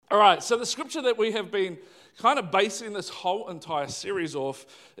All right, so the scripture that we have been kind of basing this whole entire series off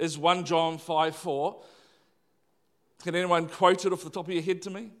is 1 John 5:4. Can anyone quote it off the top of your head to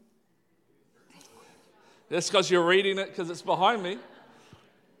me? That's because you're reading it because it's behind me.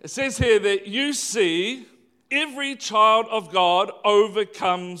 It says here that you see every child of God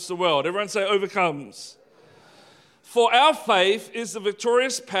overcomes the world. Everyone say overcomes. For our faith is the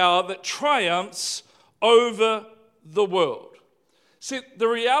victorious power that triumphs over the world. See, the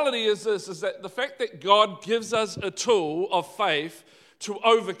reality is this, is that the fact that God gives us a tool of faith to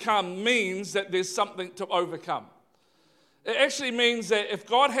overcome means that there's something to overcome. It actually means that if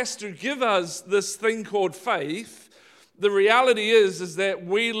God has to give us this thing called faith, the reality is that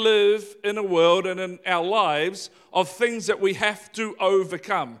we live in a world and in our lives of things that we have to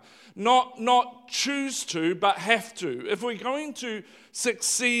overcome. Not choose to, but have to. If we're going to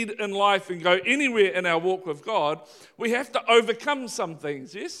succeed in life and go anywhere in our walk with God, we have to overcome some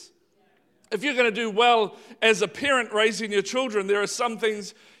things, yes? If you're going to do well as a parent raising your children, there are some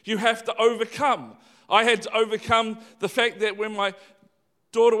things you have to overcome. I had to overcome the fact that when my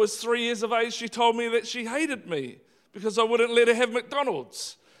daughter was 3 years of age, she told me that she hated me because I wouldn't let her have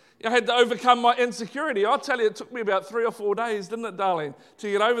McDonald's. I had to overcome my insecurity. I'll tell you, it took me about 3 or 4 days, didn't it, darling, to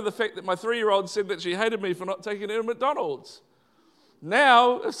get over the fact that my 3-year-old said that she hated me for not taking her to McDonald's.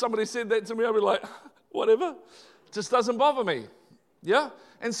 Now, if somebody said that to me, I'd be like, whatever. It just doesn't bother me. Yeah?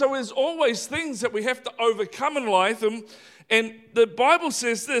 And so there's always things that we have to overcome in life. And the Bible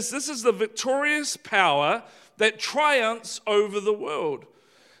says this is the victorious power that triumphs over the world.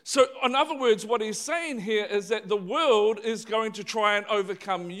 So in other words, what he's saying here is that the world is going to try and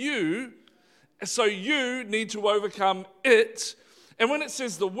overcome you. So you need to overcome it. And when it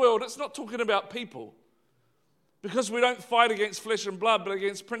says the world, it's not talking about people. Because we don't fight against flesh and blood, but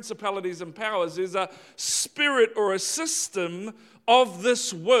against principalities and powers. There's a spirit or a system of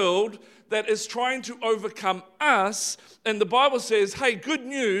this world that is trying to overcome us. And the Bible says, hey, good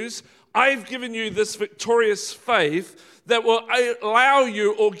news, I've given you this victorious faith that will allow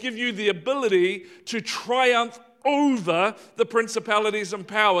you or give you the ability to triumph over the principalities and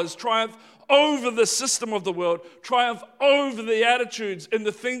powers, triumph over the system of the world, triumph over the attitudes and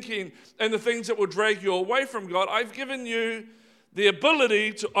the thinking and the things that will drag you away from God. I've given you the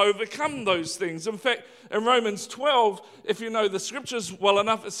ability to overcome those things. In fact, in Romans 12, if you know the scriptures well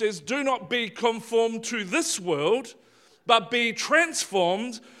enough, it says, do not be conformed to this world, but be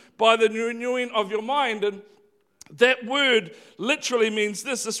transformed by the renewing of your mind. And that word literally means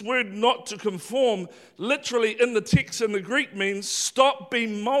this word not to conform, literally in the text in the Greek means stop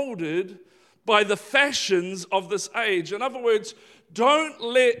being molded by the fashions of this age. In other words, don't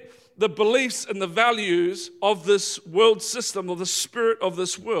let the beliefs and the values of this world system or the spirit of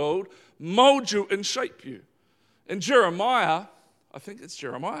this world mold you and shape you. In Jeremiah, I think it's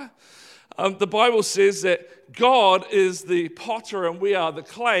Jeremiah, the Bible says that God is the potter and we are the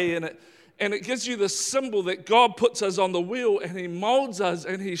clay, and it gives you the symbol that God puts us on the wheel and he molds us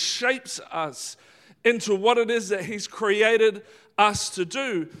and he shapes us into what it is that he's created us to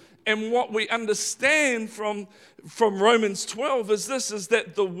do. And what we understand from Romans 12 is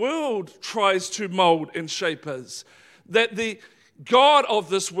that the world tries to mold and shape us. That the God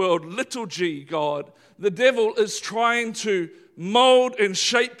of this world, little g God, the devil is trying to mold and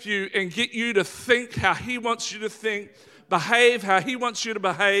shape you and get you to think how he wants you to think, behave how he wants you to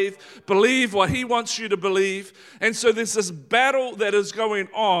behave, believe what he wants you to believe. And so there's this battle that is going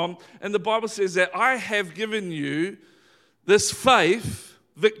on, and the Bible says that I have given you this faith,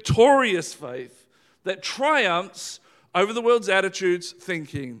 victorious faith, that triumphs over the world's attitudes,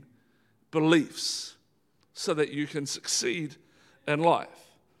 thinking, beliefs, so that you can succeed in life.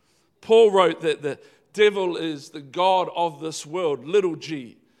 Paul wrote that the devil is the god of this world, little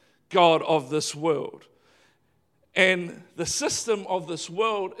g, god of this world. And the system of this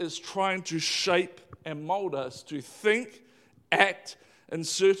world is trying to shape and mold us to think, act in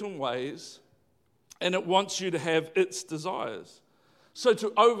certain ways, and it wants you to have its desires. So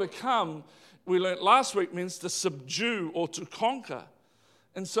to overcome, we learned last week, means to subdue or to conquer.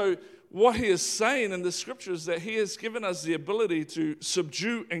 And so what he is saying in the scripture is that he has given us the ability to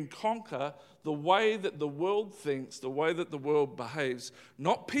subdue and conquer the way that the world thinks, the way that the world behaves.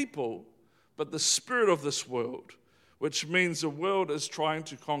 Not people, but the spirit of this world, which means the world is trying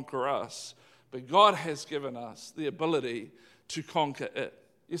to conquer us. But God has given us the ability to conquer it.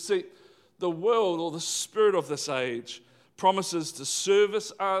 You see, the world or the spirit of this age promises to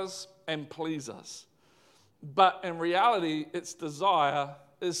service us and please us. But in reality, its desire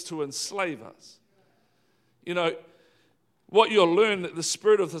is to enslave us. You know, what you'll learn that the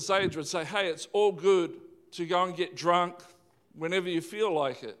spirit of this age would say, hey, it's all good to go and get drunk, whenever you feel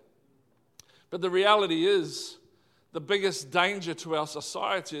like it. But the reality is, the biggest danger to our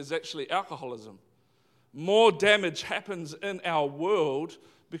society is actually alcoholism. More damage happens in our world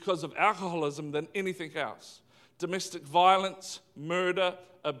because of alcoholism than anything else. Domestic violence, murder,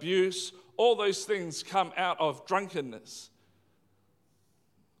 abuse, all those things come out of drunkenness.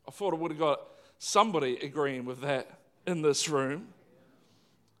 I thought I would have got somebody agreeing with that in this room.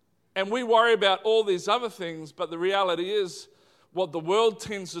 And we worry about all these other things, but the reality is what the world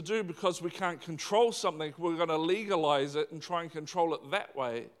tends to do, because we can't control something, we're going to legalize it and try and control it that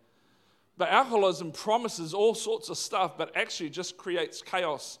way. But alcoholism promises all sorts of stuff, but actually just creates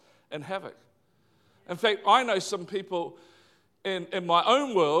chaos and havoc. In fact, I know some people in my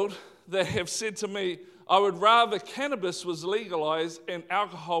own world that have said to me, I would rather cannabis was legalized and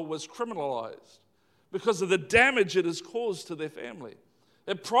alcohol was criminalized because of the damage it has caused to their family.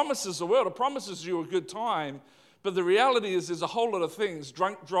 It promises the world, it promises you a good time, but the reality is there's a whole lot of things,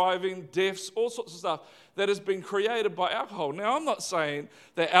 drunk driving, deaths, all sorts of stuff that has been created by alcohol. Now, I'm not saying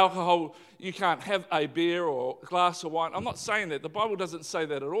that alcohol, you can't have a beer or a glass of wine. I'm not saying that. The Bible doesn't say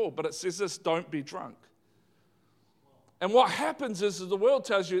that at all, but it says this, don't be drunk. And what happens is the world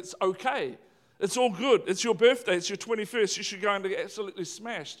tells you it's okay. It's all good. It's your birthday. It's your 21st. You should go and get absolutely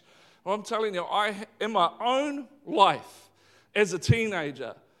smashed. Well, I'm telling you, in my own life as a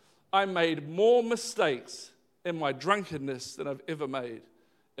teenager, I made more mistakes in my drunkenness than I've ever made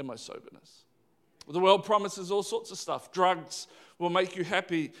in my soberness. The world promises all sorts of stuff. Drugs will make you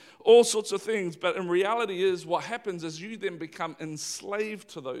happy, all sorts of things. But in reality is what happens is you then become enslaved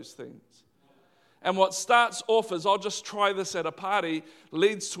to those things. And what starts off as, I'll just try this at a party,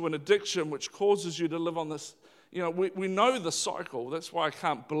 leads to an addiction which causes you to live on this. You know, we know the cycle. That's why I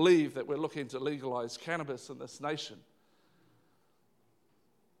can't believe that we're looking to legalize cannabis in this nation.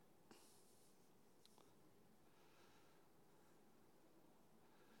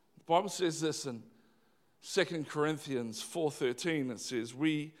 The Bible says this in 2 Corinthians 4:13. It says,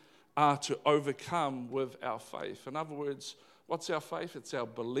 we are to overcome with our faith. In other words, what's our faith? It's our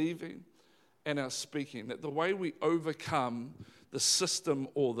believing and our speaking. That the way we overcome the system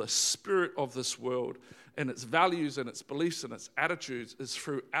or the spirit of this world and its values and its beliefs and its attitudes is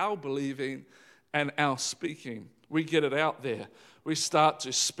through our believing and our speaking. We get it out there. We start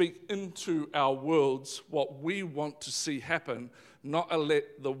to speak into our worlds what we want to see happen, not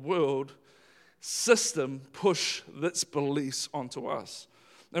let the world system push its beliefs onto us.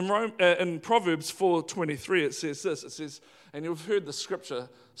 In Proverbs 4:23, it says this. It says, and you've heard the scripture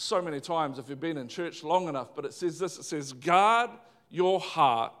so many times if you've been in church long enough, but it says this. It says, guard your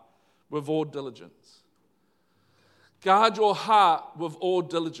heart with all diligence. Guard your heart with all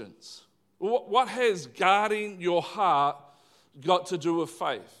diligence. What has guarding your heart got to do with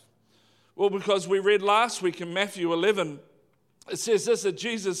faith? Well, because we read last week in Matthew 11, it says this, that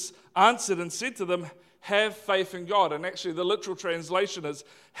Jesus answered and said to them, have faith in God. And actually the literal translation is,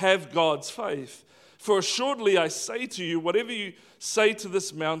 have God's faith. For assuredly I say to you, whatever you say to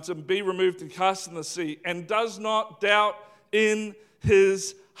this mountain, be removed and cast in the sea, and does not doubt in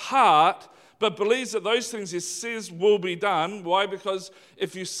his heart, but believes that those things he says will be done. Why? Because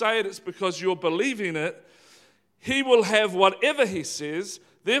if you say it, it's because you're believing it. He will have whatever he says.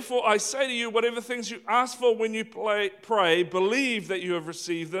 Therefore I say to you, whatever things you ask for when you pray, believe that you have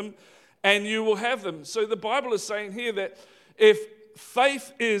received them, and you will have them. So the Bible is saying here that if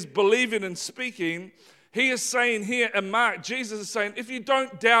faith is believing and speaking, he is saying here in Mark, Jesus is saying, if you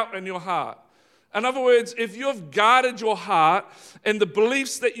don't doubt in your heart. In other words, if you've guarded your heart and the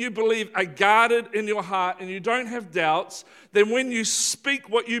beliefs that you believe are guarded in your heart and you don't have doubts, then when you speak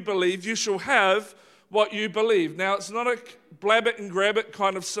what you believe, you shall have what you believe. Now, it's not a blab it and grab it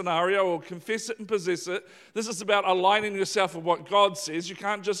kind of scenario or confess it and possess it. This is about aligning yourself with what God says. You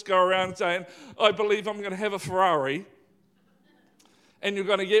can't just go around saying, I believe I'm going to have a Ferrari and you're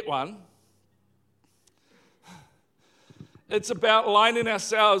going to get one. It's about aligning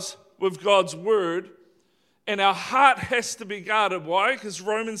ourselves with God's word, and our heart has to be guarded. Why? Because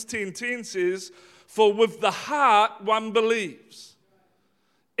Romans 10:10 says, for with the heart one believes.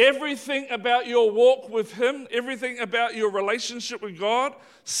 Everything about your walk with him, everything about your relationship with God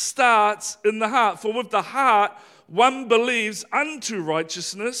starts in the heart. For with the heart one believes unto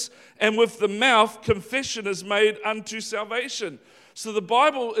righteousness, and with the mouth confession is made unto salvation. So the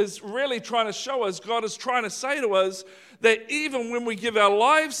Bible is really trying to show us, God is trying to say to us, that even when we give our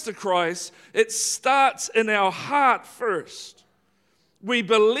lives to Christ, it starts in our heart first. We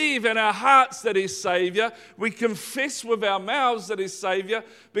believe in our hearts that he's Savior. We confess with our mouths that he's Savior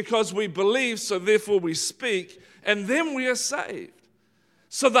because we believe, so therefore we speak, and then we are saved.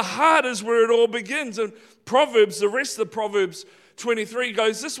 So the heart is where it all begins. And Proverbs, the rest of Proverbs 23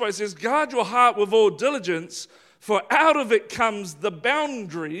 goes this way. It says, guard your heart with all diligence, for out of it comes the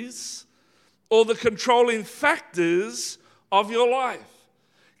boundaries or the controlling factors of your life.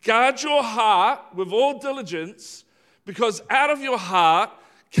 Guard your heart with all diligence, because out of your heart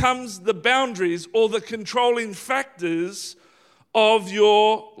comes the boundaries or the controlling factors of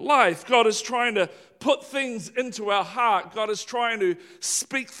your life. God is trying to put things into our heart. God is trying to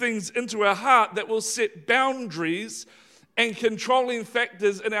speak things into our heart that will set boundaries and controlling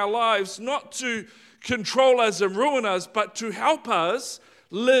factors in our lives, not to control us and ruin us, but to help us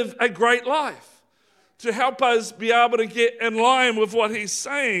live a great life, to help us be able to get in line with what He's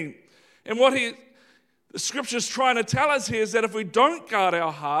saying. And what the Scripture's trying to tell us here is that if we don't guard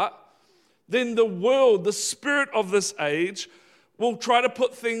our heart, then the world, the spirit of this age, will try to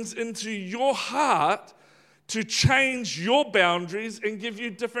put things into your heart to change your boundaries and give you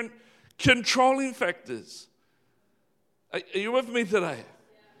different controlling factors. Are you with me today?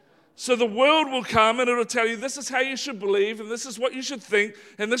 So the world will come and it'll tell you this is how you should believe and this is what you should think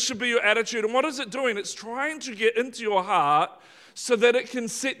and this should be your attitude. And what is it doing? It's trying to get into your heart so that it can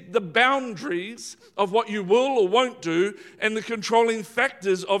set the boundaries of what you will or won't do and the controlling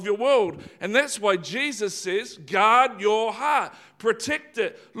factors of your world. And that's why Jesus says, guard your heart, protect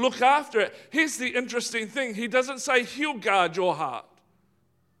it, look after it. Here's the interesting thing. He doesn't say He'll guard your heart.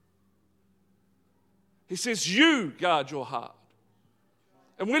 He says you guard your heart.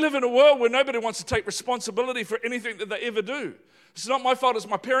 And we live in a world where nobody wants to take responsibility for anything that they ever do. It's not my fault, it's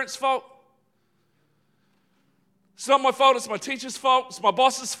my parents' fault. It's not my fault, it's my teacher's fault, it's my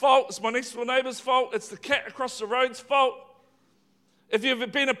boss's fault, it's my next door neighbor's fault, it's the cat across the road's fault. If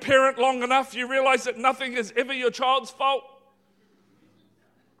you've been a parent long enough, you realize that nothing is ever your child's fault.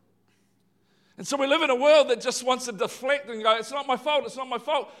 And so we live in a world that just wants to deflect and go, it's not my fault, it's not my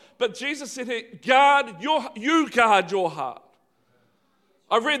fault. But Jesus said here, you guard your heart.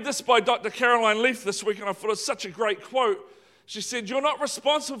 I read this by Dr. Caroline Leaf this week, and I thought it was such a great quote. She said, you're not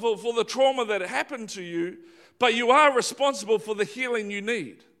responsible for the trauma that happened to you, but you are responsible for the healing you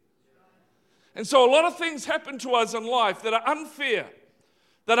need. And so a lot of things happen to us in life that are unfair,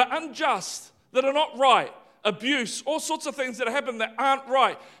 that are unjust, that are not right, abuse, all sorts of things that happen that aren't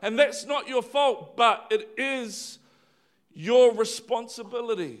right. And that's not your fault, but it is your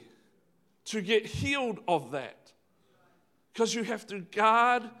responsibility to get healed of that. Because you have to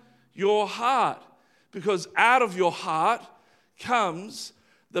guard your heart. Because out of your heart comes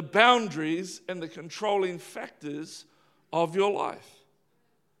the boundaries and the controlling factors of your life.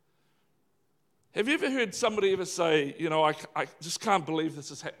 Have you ever heard somebody ever say, I just can't believe this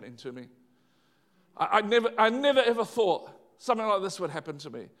is happening to me? I never ever thought something like this would happen to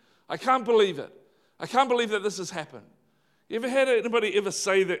me. I can't believe it. I can't believe that this has happened. You ever had anybody ever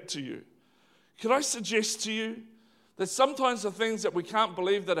say that to you? Could I suggest to you that sometimes the things that we can't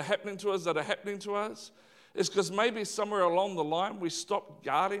believe that are happening to us is because maybe somewhere along the line we stopped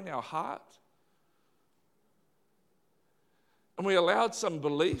guarding our heart and we allowed some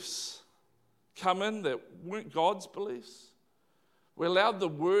beliefs come in that weren't God's beliefs. We allowed the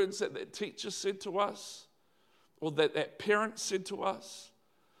words that teacher said to us, or that parent said to us,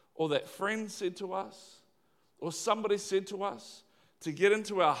 or that friend said to us, or somebody said to us to get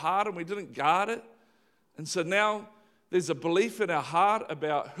into our heart, and we didn't guard it. And so now there's a belief in our heart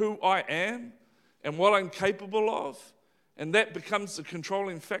about who I am and what I'm capable of, and that becomes the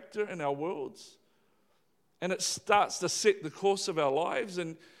controlling factor in our worlds. And it starts to set the course of our lives,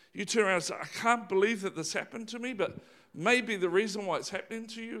 and you turn around and say, I can't believe that this happened to me, but maybe the reason why it's happening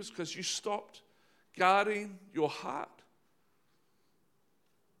to you is because you stopped guarding your heart.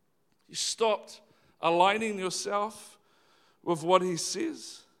 You stopped aligning yourself with what He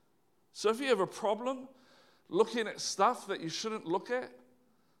says. So if you have a problem looking at stuff that you shouldn't look at,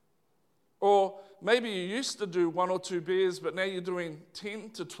 or maybe you used to do 1 or 2 beers, but now you're doing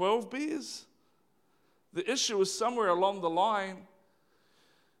 10 to 12 beers, the issue is somewhere along the line,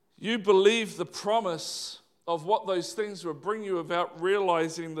 you believe the promise of what those things will bring you without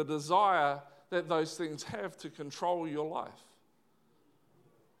realizing the desire that those things have to control your life,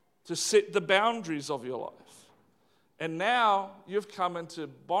 to set the boundaries of your life. And now you've come into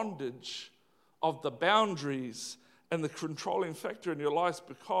bondage of the boundaries and the controlling factor in your life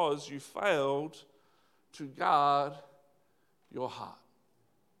because you failed to guard your heart.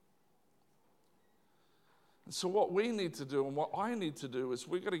 And so what we need to do and what I need to do is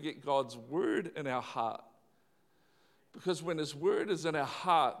we've got to get God's word in our heart. Because when His word is in our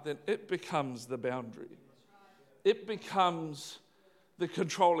heart, then it becomes the boundary. It becomes the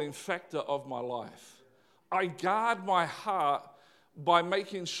controlling factor of my life. I guard my heart by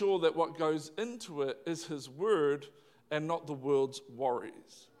making sure that what goes into it is His word and not the world's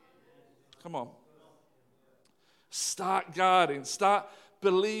worries. Come on. Start guarding, start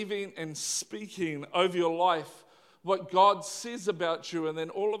believing and speaking over your life what God says about you, and then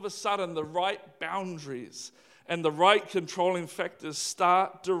all of a sudden the right boundaries and the right controlling factors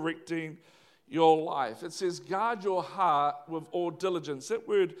start directing your life. It says, guard your heart with all diligence. That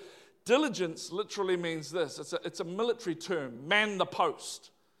word diligence literally means this. It's a military term, man the post.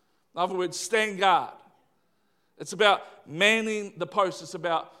 In other words, stand guard. It's about manning the post. It's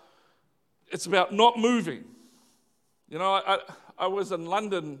about not moving. You know, I was in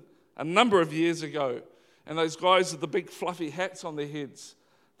London a number of years ago, and those guys with the big fluffy hats on their heads,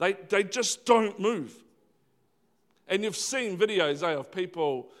 they just don't move. And you've seen videos of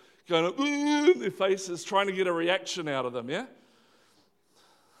people going up in their faces, trying to get a reaction out of them, yeah?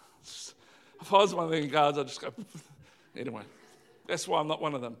 If I was one of the guards, I'd just go, anyway. That's why I'm not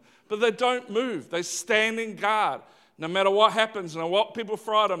one of them. But they don't move. They stand in guard. No matter what happens, no matter what people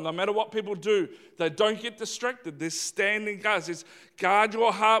throw at them, no matter what people do, they don't get distracted. They're standing guard. It says, guard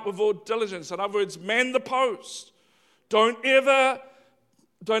your heart with all diligence. In other words, man the post. Don't ever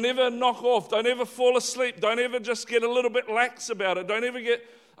knock off. Don't ever fall asleep. Don't ever just get a little bit lax about it. Don't ever get...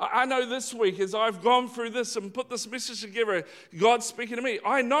 I know this week, as I've gone through this and put this message together, God's speaking to me.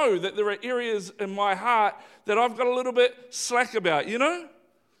 I know that there are areas in my heart that I've got a little bit slack about, you know?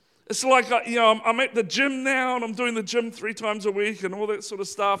 It's like, I'm at the gym now, and I'm doing the gym 3 times a week and all that sort of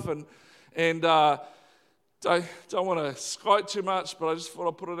stuff. And I don't want to skite too much, but I just thought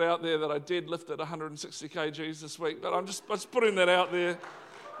I'd put it out there that I did lift at 160 kgs this week. But I'm just putting that out there,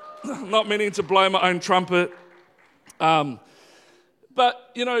 not meaning to blow my own trumpet.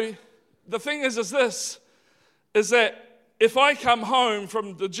 But, you know, the thing is this, is that if I come home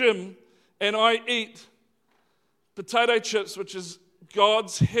from the gym and I eat potato chips, which is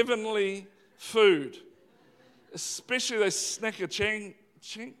God's heavenly food, especially those Snicker-Chang,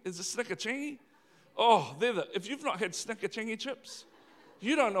 is it Snicker-Changy? Oh, if you've not had Snicker-Changy chips,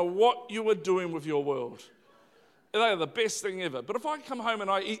 you don't know what you are doing with your world. They are the best thing ever. But if I come home and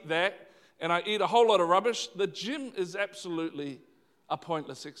I eat that, and I eat a whole lot of rubbish, the gym is absolutely a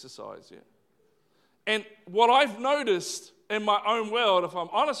pointless exercise, yeah. And what I've noticed in my own world, if I'm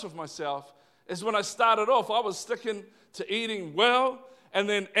honest with myself, is when I started off, I was sticking to eating well, and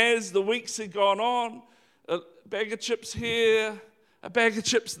then as the weeks had gone on, a bag of chips here, a bag of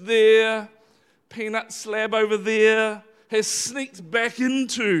chips there, peanut slab over there, has sneaked back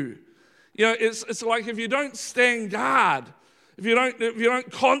into. You know, it's like if you don't stand guard, if you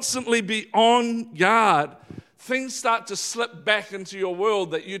don't constantly be on guard, things start to slip back into your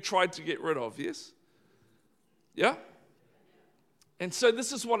world that you tried to get rid of, yes? Yeah? And so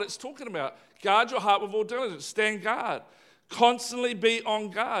this is what it's talking about. Guard your heart with all diligence. Stand guard. Constantly be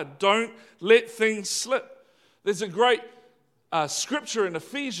on guard. Don't let things slip. There's a great scripture in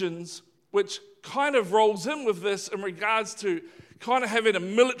Ephesians which kind of rolls in with this in regards to kind of having a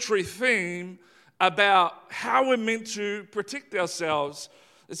military theme about how we're meant to protect ourselves.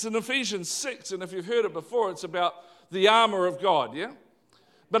 It's in Ephesians 6, and if you've heard it before, it's about the armor of God, yeah?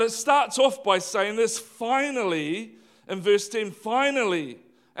 But it starts off by saying this, finally, in verse 10, finally.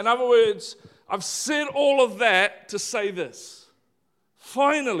 In other words, I've said all of that to say this.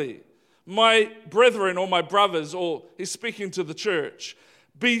 Finally, my brethren or my brothers, or he's speaking to the church,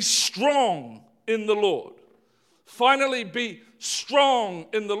 be strong in the Lord. Finally, be strong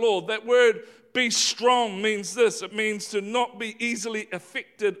in the Lord. That word be strong means this. It means to not be easily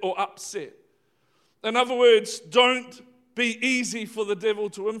affected or upset. In other words, don't be easy for the devil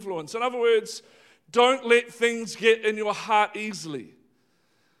to influence. In other words, don't let things get in your heart easily.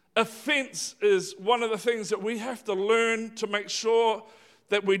 Offense is one of the things that we have to learn to make sure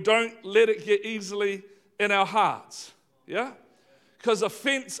that we don't let it get easily in our hearts. Yeah? Because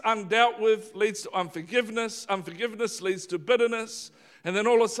offense undealt with leads to unforgiveness. Unforgiveness leads to bitterness. And then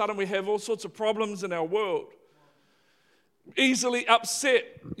all of a sudden we have all sorts of problems in our world. Easily upset.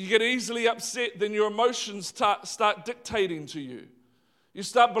 You get easily upset, then your emotions start dictating to you. You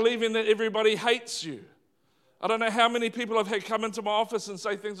start believing that everybody hates you. I don't know how many people I've had come into my office and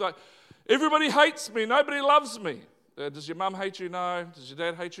say things like, everybody hates me, nobody loves me. Does your mum hate you? No. Does your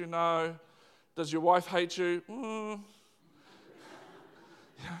dad hate you? No. Does your wife hate you? Yeah.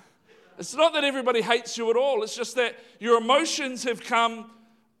 It's not that everybody hates you at all. It's just that your emotions have come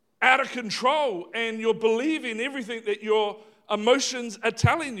out of control and you're believing everything that your emotions are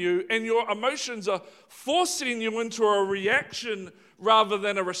telling you, and your emotions are forcing you into a reaction rather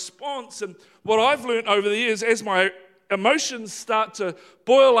than a response. And what I've learned over the years, as my emotions start to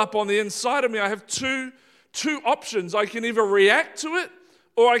boil up on the inside of me, I have two two options. I can either react to it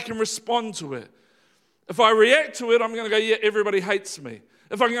or I can respond to it. If I react to it, I'm going to go, yeah, everybody hates me.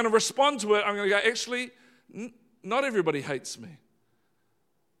 If I'm going to respond to it, I'm going to go, actually, not everybody hates me.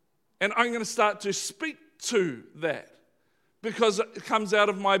 And I'm going to start to speak to that because it comes out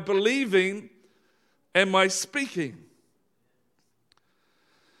of my believing and my speaking.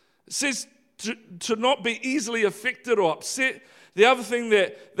 It says to not be easily affected or upset. The other thing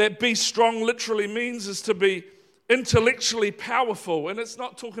that be strong literally means is to be intellectually powerful. And it's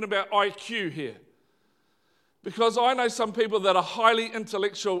not talking about IQ here. Because I know some people that are highly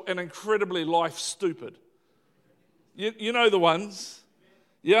intellectual and incredibly life stupid. You know the ones.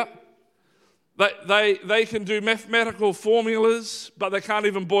 Yeah. They can do mathematical formulas, but they can't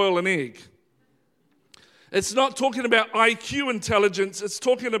even boil an egg. It's not talking about IQ intelligence. It's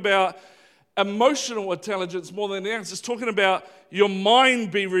talking about emotional intelligence more than anything else. It's talking about your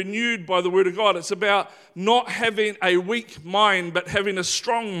mind be renewed by the Word of God. It's about not having a weak mind, but having a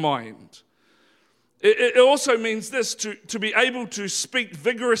strong mind. It also means this, to be able to speak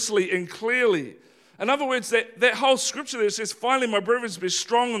vigorously and clearly. In other words, that whole scripture there says, finally, my brothers, be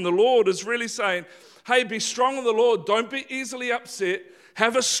strong in the Lord, is really saying, hey, be strong in the Lord. Don't be easily upset.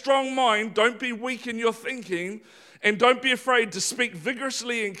 Have a strong mind. Don't be weak in your thinking. And don't be afraid to speak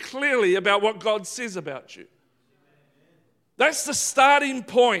vigorously and clearly about what God says about you. That's the starting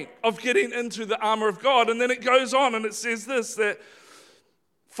point of getting into the armor of God. And then it goes on and it says this, that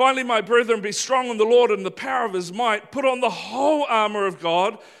finally, my brethren, be strong in the Lord and the power of his might. Put on the whole armor of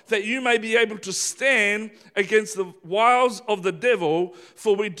God, that you may be able to stand against the wiles of the devil.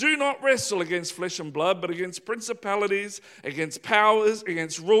 For we do not wrestle against flesh and blood, but against principalities, against powers,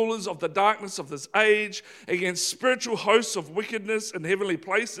 against rulers of the darkness of this age, against spiritual hosts of wickedness in heavenly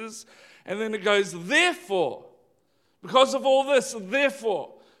places. And then it goes, therefore, because of all this,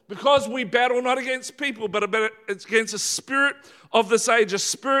 therefore, because we battle not against people, but it's against a spirit of this age, a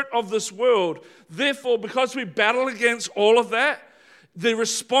spirit of this world. Therefore, because we battle against all of that, the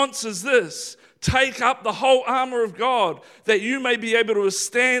response is this: take up the whole armor of God, that you may be able to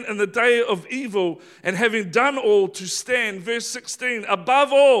withstand in the day of evil, and having done all, to stand. Verse 16,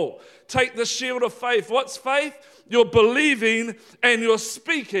 above all, take the shield of faith. What's faith? You're believing and you're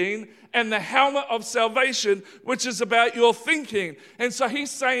speaking, and the helmet of salvation, which is about your thinking. And so he's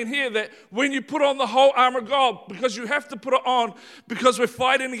saying here that when you put on the whole armor of God, because you have to put it on, because we're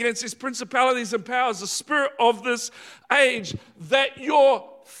fighting against these principalities and powers, the spirit of this age, that your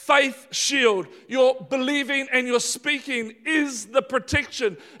faith shield, your believing and your speaking is the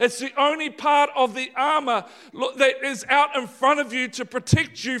protection. It's the only part of the armor that is out in front of you to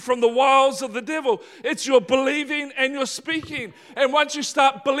protect you from the wiles of the devil. It's your believing and your speaking. And once you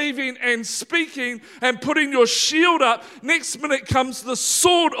start believing and speaking and putting your shield up, next minute comes the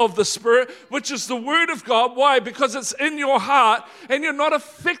sword of the Spirit, which is the Word of God. Why? Because it's in your heart and you're not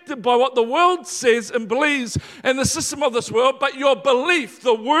affected by what the world says and believes and the system of this world, but your belief,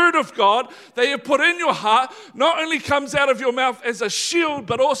 the Word of God that you put in your heart, not only comes out of your mouth as a shield,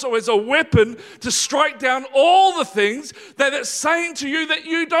 but also as a weapon to strike down all the things that it's saying to you that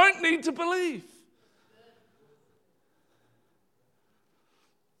you don't need to believe.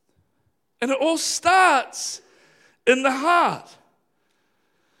 And it all starts in the heart.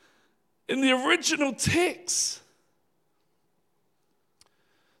 In the original text,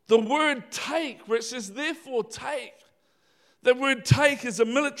 the word take, where it says, therefore take, that word take is a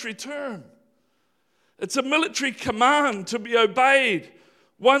military term. It's a military command to be obeyed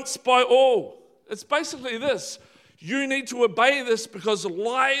once by all. It's basically this: you need to obey this because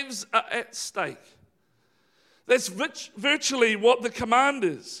lives are at stake. That's virtually what the command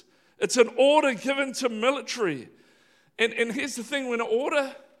is. It's an order given to military. And here's the thing, when an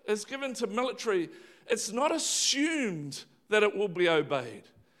order is given to military, it's not assumed that it will be obeyed.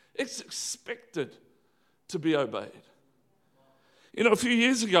 It's expected to be obeyed. You know, a few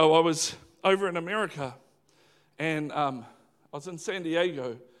years ago, I was over in America, and I was in San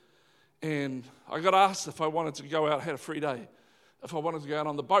Diego, and I got asked if I wanted to go out, I had a free day, if I wanted to go out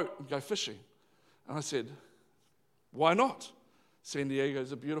on the boat and go fishing. And I said, why not? San Diego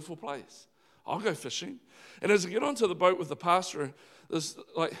is a beautiful place. I'll go fishing. And as I get onto the boat with the pastor, there's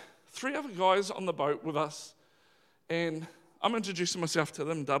like 3 other guys on the boat with us, and I'm introducing myself to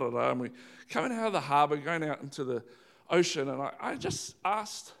them, and we're coming out of the harbor, going out into the ocean, and I just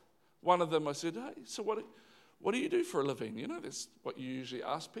asked one of them, I said, hey, so what do you do for a living? You know, that's what you usually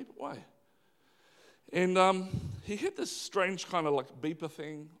ask people. Why? And he had this strange kind of like beeper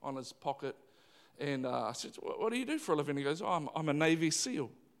thing on his pocket, and I said, what do you do for a living? He goes, oh, I'm a Navy SEAL.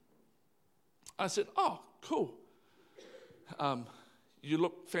 I said, oh, cool. You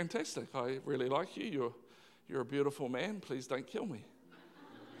look fantastic. I really like you. "You're a beautiful man, please don't kill me."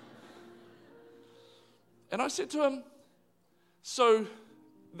 And I said to him, "So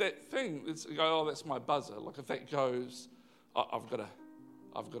that thing, oh, that's my buzzer. Like if that goes, I've got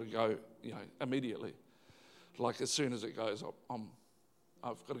to go, immediately. Like as soon as it goes,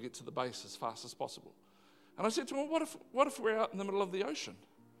 I've got to get to the base as fast as possible." And I said to him, "Well, what if we're out in the middle of the ocean?"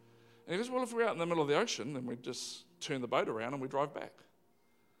 And he goes, "Well, if we're out in the middle of the ocean, then we just turn the boat around and we drive back."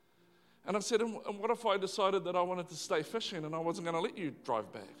 And I said, "And what if I decided that I wanted to stay fishing and I wasn't going to let you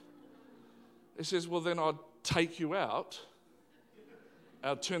drive back?" He says, "Well, then I'd take you out,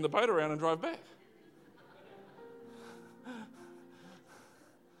 I'd turn the boat around and drive back."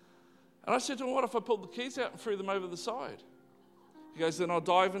 And I said to him, "What if I pulled the keys out and threw them over the side?" He goes, "Then I'll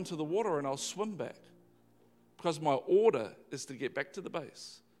dive into the water and I'll swim back, because my order is to get back to the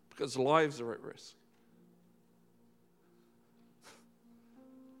base, because lives are at risk."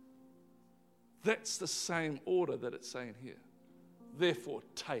 That's the same order that it's saying here. Therefore,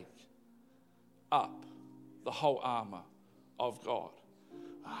 take up the whole armor of God.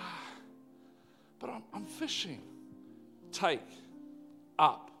 But I'm fishing. Take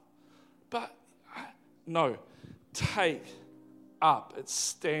up. But no, take up. It's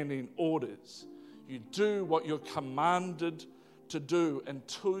standing orders. You do what you're commanded to do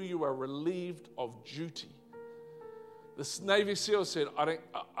until you are relieved of duty. This Navy SEAL said,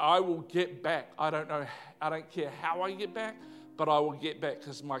 I will get back. I don't care how I get back, but I will get back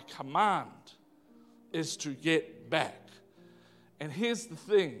because my command is to get back. And here's the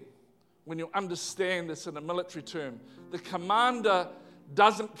thing, when you understand this in a military term, the commander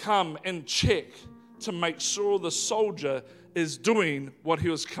doesn't come and check to make sure the soldier is doing what he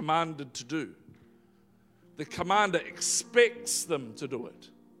was commanded to do. The commander expects them to do it.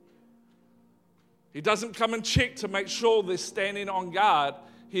 He doesn't come and check to make sure they're standing on guard.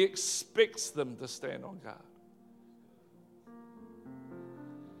 He expects them to stand on guard.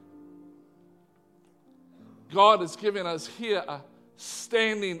 God has given us here a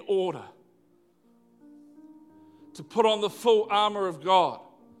standing order to put on the full armor of God.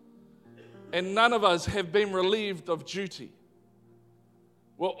 And none of us have been relieved of duty.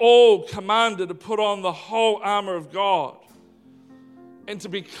 We're all commanded to put on the whole armor of God and to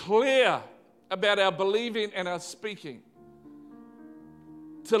be clear about our believing and our speaking,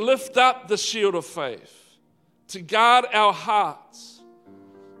 to lift up the shield of faith, to guard our hearts.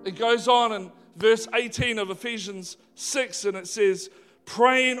 It goes on in verse 18 of Ephesians 6, and it says,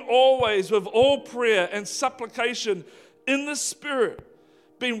 "Praying always with all prayer and supplication in the Spirit,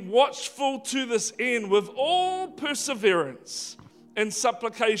 being watchful to this end with all perseverance and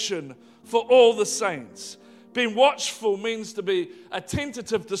supplication for all the saints." Being watchful means to be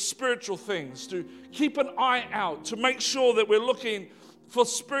attentive to spiritual things, to keep an eye out, to make sure that we're looking for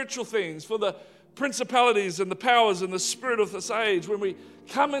spiritual things, for the principalities and the powers and the spirit of this age. When we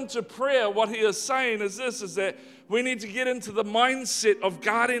come into prayer, what he is saying is this, is that we need to get into the mindset of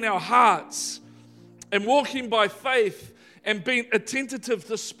guarding our hearts and walking by faith and being attentive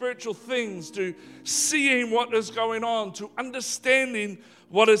to spiritual things, to seeing what is going on, to understanding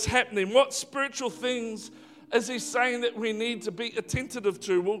what is happening. What spiritual things is he saying that we need to be attentive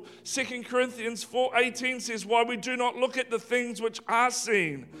to? Well, 2 Corinthians 4:18 says, "Why we do not look at the things which are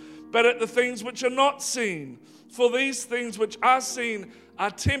seen, but at the things which are not seen. For these things which are seen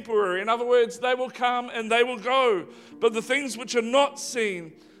are temporary." In other words, they will come and they will go. But the things which are not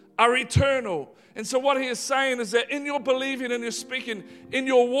seen are eternal. And so what he is saying is that in your believing and your speaking, in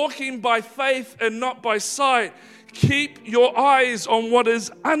your walking by faith and not by sight, keep your eyes on what is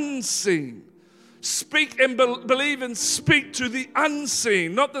unseen. Speak and believe and speak to the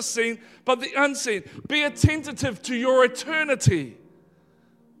unseen, not the seen, but the unseen. Be attentive to your eternity,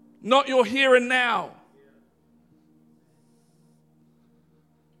 not your here and now.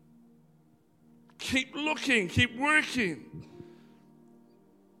 Keep looking, keep working.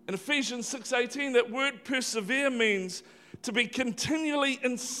 In Ephesians 6:18, that word persevere means to be continually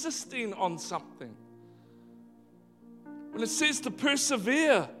insisting on something. When it says to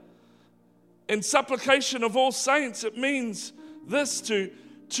persevere in supplication of all saints, it means this,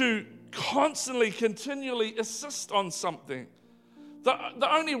 to constantly, continually insist on something. The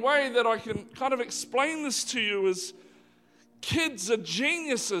only way that I can kind of explain this to you is kids are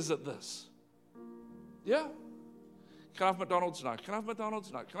geniuses at this. Yeah? Can I have McDonald's? No. Can I have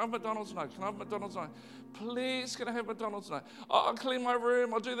McDonald's? No. Can I have McDonald's? No. Can I have McDonald's? No. Please, can I have McDonald's? No. I'll clean my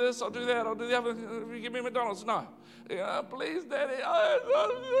room. I'll do this. I'll do that. I'll do the other. If you give me McDonald's? No. Yeah, please, Daddy.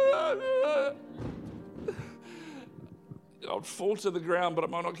 I'll fall to the ground, but I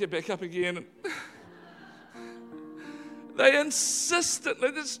might not get back up again. They insist it.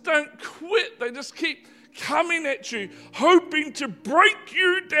 They just don't quit. They just keep coming at you, hoping to break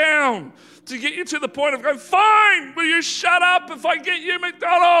you down, to get you to the point of going, fine, will you shut up if I get you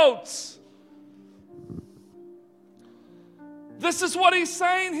McDonald's? This is what he's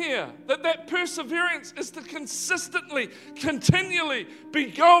saying here, that perseverance is to consistently, continually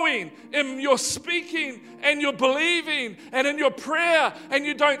be going in your speaking and your believing and in your prayer, and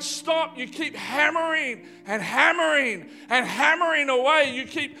you don't stop. You keep hammering and hammering and hammering away. You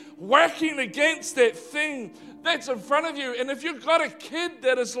keep whacking against that thing that's in front of you. And if you've got a kid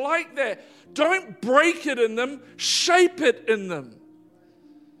that is like that, don't break it in them, shape it in them.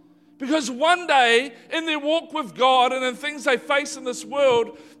 Because one day, in their walk with God and in things they face in this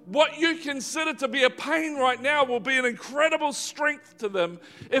world, what you consider to be a pain right now will be an incredible strength to them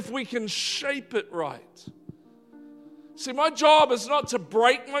if we can shape it right. See, my job is not to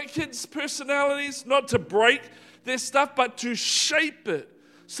break my kids' personalities, not to break their stuff, but to shape it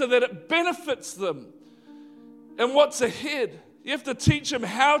so that it benefits them and what's ahead. You have to teach them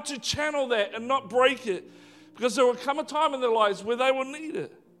how to channel that and not break it, because there will come a time in their lives where they will need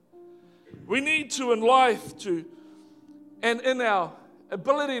it. We need to, in life, and in our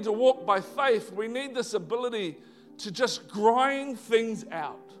ability to walk by faith, we need this ability to just grind things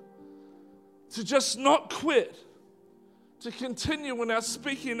out, to just not quit, to continue in our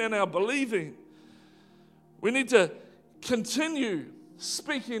speaking and our believing. We need to continue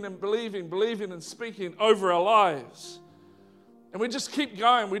speaking and believing and speaking over our lives. And we just keep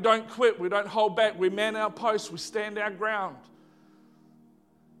going. We don't quit. We don't hold back. We man our posts. We stand our ground.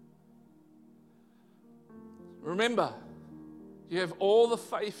 Remember, you have all the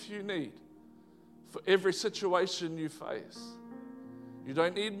faith you need for every situation you face. You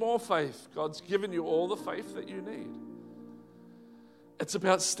don't need more faith. God's given you all the faith that you need. It's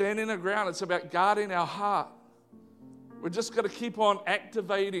about standing our ground. It's about guarding our heart. We're just got to keep on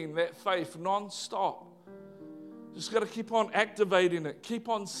activating that faith non-stop. Just got to keep on activating it. Keep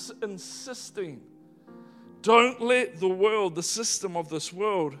on insisting. Don't let the world, the system of this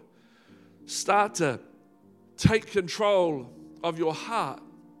world, start to take control of your heart.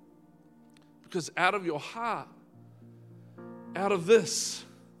 Because out of your heart, out of this,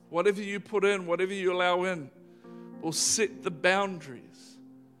 whatever you put in, whatever you allow in, will set the boundaries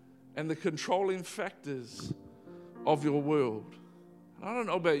and the controlling factors of your world. And I don't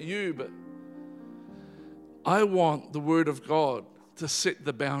know about you, but I want the Word of God to set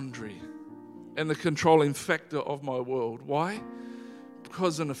the boundary and the controlling factor of my world. Why?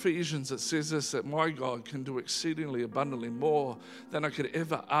 Because in Ephesians it says this, that my God can do exceedingly abundantly more than I could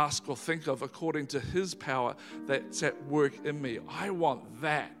ever ask or think of, according to His power that's at work in me. I want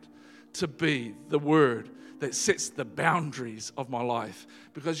that to be the word that sets the boundaries of my life.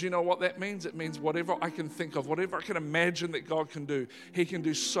 Because you know what that means? It means whatever I can think of, whatever I can imagine that God can do, He can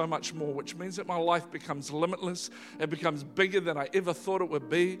do so much more, which means that my life becomes limitless. It becomes bigger than I ever thought it would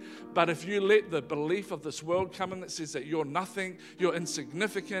be. But if you let the belief of this world come in that says that you're nothing, you're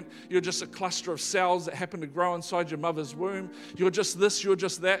insignificant, you're just a cluster of cells that happen to grow inside your mother's womb, you're just this, you're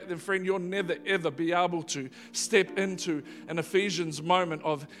just that, then friend, you'll never ever be able to step into an Ephesians moment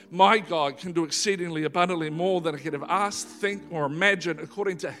of my God can do exceedingly abundantly more than I could have asked, think, or imagine,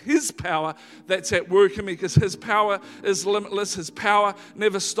 according to His power that's at work in me, because His power is limitless. His power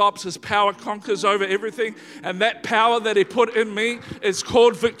never stops. His power conquers over everything. And that power that He put in me is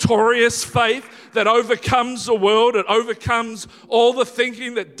called victorious faith that overcomes the world. It overcomes all the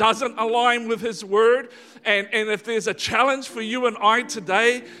thinking that doesn't align with His word. And if there's a challenge for you and I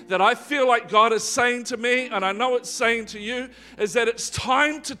today that I feel like God is saying to me, and I know it's saying to you, is that it's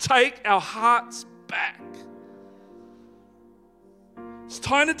time to take our hearts back. It's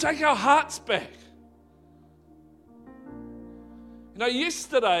time to take our hearts back. You know,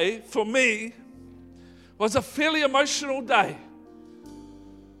 yesterday for me was a fairly emotional day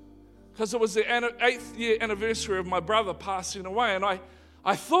because it was the 8th year anniversary of my brother passing away, and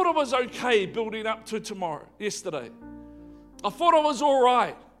I thought it was okay building up to yesterday. I thought I was all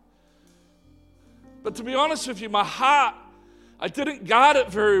right. But to be honest with you, my heart, I didn't guard it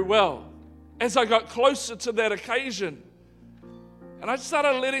very well as I got closer to that occasion. And I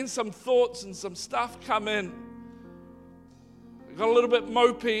started letting some thoughts and some stuff come in. I got a little bit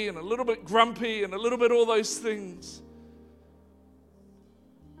mopey and a little bit grumpy and a little bit all those things.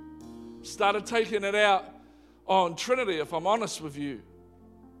 Started taking it out on Trinity, if I'm honest with you.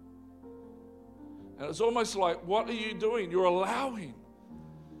 And it's almost like, what are you doing? You're allowing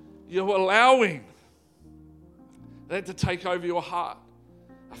that to take over your heart.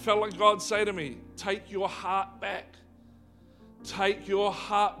 I felt like God say to me, take your heart back. Take your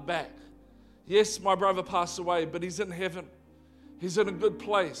heart back. Yes, my brother passed away, but he's in heaven. He's in a good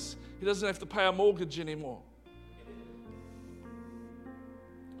place. He doesn't have to pay a mortgage anymore.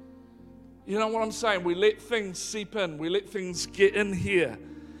 You know what I'm saying? We let things seep in. We let things get in here.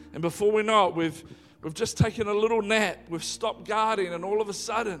 And before we know it, we've just taken a little nap. We've stopped guarding, and all of a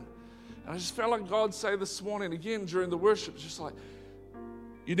sudden, and I just felt like God say this morning again during the worship, it's just like,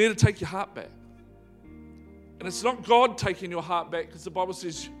 you need to take your heart back. And it's not God taking your heart back, because the Bible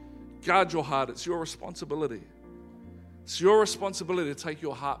says, guard your heart. It's your responsibility. It's your responsibility to take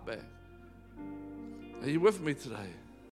your heart back. Are you with me today?